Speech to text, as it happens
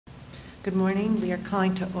Good morning. We are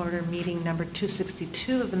calling to order meeting number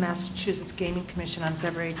 262 of the Massachusetts Gaming Commission on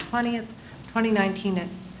February 20th, 2019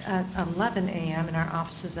 at 11 a.m. in our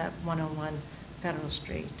offices at 101 Federal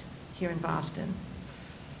Street here in Boston.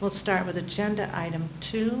 We'll start with agenda item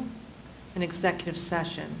 2, an executive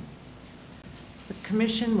session. The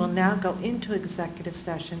Commission will now go into executive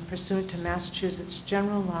session pursuant to Massachusetts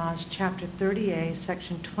General Laws, Chapter 30A,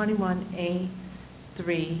 Section 21A,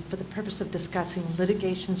 for the purpose of discussing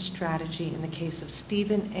litigation strategy in the case of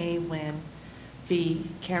Stephen A. Wynn v.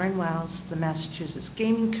 Karen Wells, the Massachusetts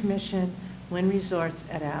Gaming Commission, Wynn Resorts,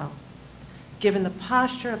 et al. Given the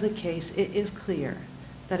posture of the case, it is clear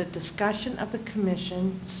that a discussion of the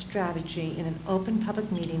Commission's strategy in an open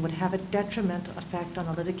public meeting would have a detrimental effect on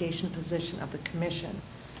the litigation position of the Commission.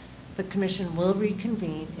 The Commission will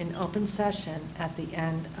reconvene in open session at the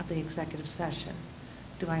end of the executive session.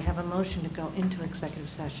 Do I have a motion to go into executive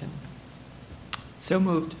session? So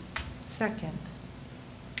moved. Second.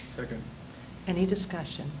 Second. Any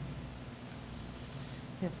discussion?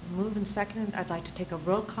 If moved and seconded, I'd like to take a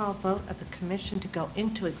roll call vote of the Commission to go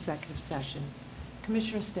into executive session.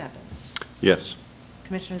 Commissioner Stebbins? Yes.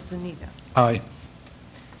 Commissioner Zuniga? Aye.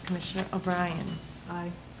 Commissioner O'Brien?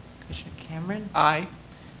 Aye. Commissioner Cameron? Aye.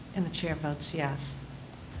 And the chair votes yes.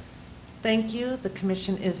 Thank you. The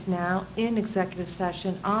Commission is now in executive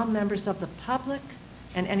session. All members of the public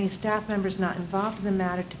and any staff members not involved in the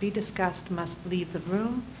matter to be discussed must leave the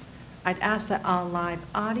room. I'd ask that all live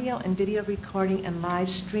audio and video recording and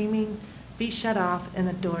live streaming be shut off and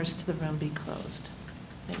the doors to the room be closed.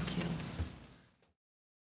 Thank you.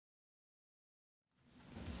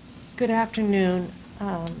 Good afternoon.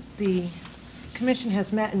 The Commission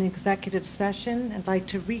has met in executive session. I'd like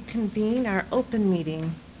to reconvene our open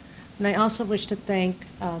meeting. And I also wish to thank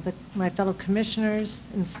my fellow commissioners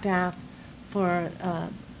and staff for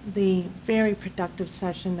the very productive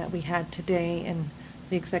session that we had today and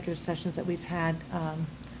the executive sessions that we've had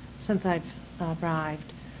since I've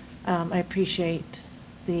arrived. I appreciate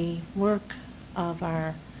the work of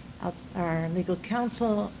our legal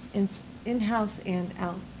counsel, in-house and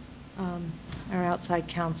our outside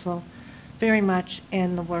counsel very much,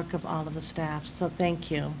 and the work of all of the staff. So thank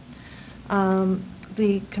you.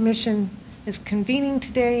 The Commission is convening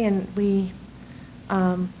today, and we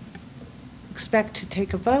expect to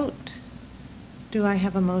take a vote. Do I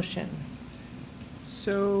have a motion?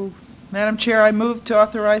 So, Madam Chair, I move to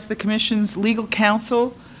authorize the Commission's legal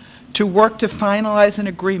counsel to work to finalize an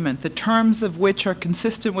agreement, the terms of which are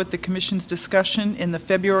consistent with the Commission's discussion in the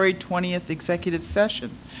February 20th executive session.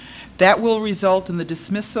 That will result in the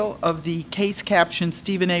dismissal of the case captioned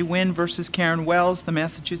Stephen A. Wynn versus Karen Wells, the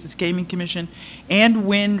Massachusetts Gaming Commission, and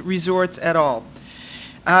Wynn Resorts et al.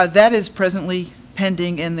 That is presently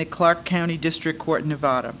pending in the Clark County District Court in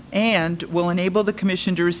Nevada, and will enable the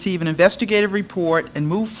Commission to receive an investigative report and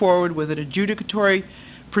move forward with an adjudicatory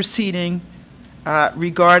proceeding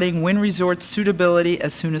regarding Wynn Resorts' suitability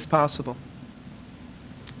as soon as possible.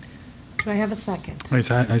 Do I have a second? I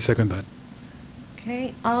second that.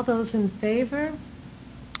 Okay, all those in favor?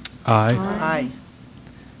 Aye. Aye.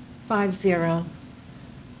 5-0.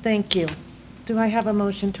 Thank you. Do I have a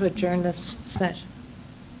motion to adjourn this session?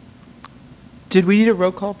 Did we need a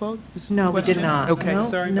roll call vote? No, we did not. Okay, No,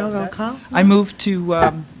 sorry no about roll that. call? I move to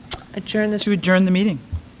Adjourn this adjourn the meeting.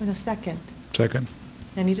 in a second. Second.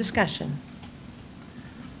 Any discussion?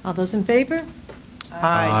 All those in favor?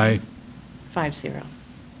 Aye. 5-0.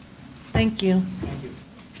 Thank you.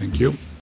 Thank you.